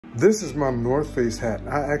This is my North Face hat.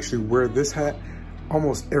 I actually wear this hat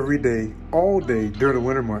almost every day, all day during the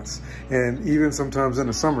winter months, and even sometimes in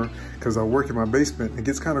the summer because I work in my basement. It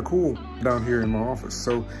gets kind of cool down here in my office,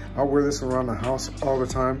 so I wear this around the house all the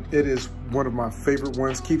time. It is one of my favorite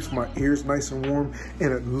ones, keeps my ears nice and warm,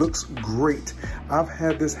 and it looks great. I've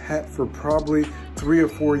had this hat for probably 3 or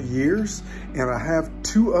 4 years, and I have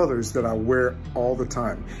 2 others that I wear all the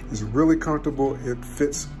time. It's really comfortable, it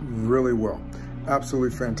fits really well.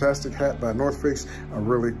 Absolutely fantastic hat by North Face.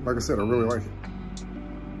 Like I said, I really like it.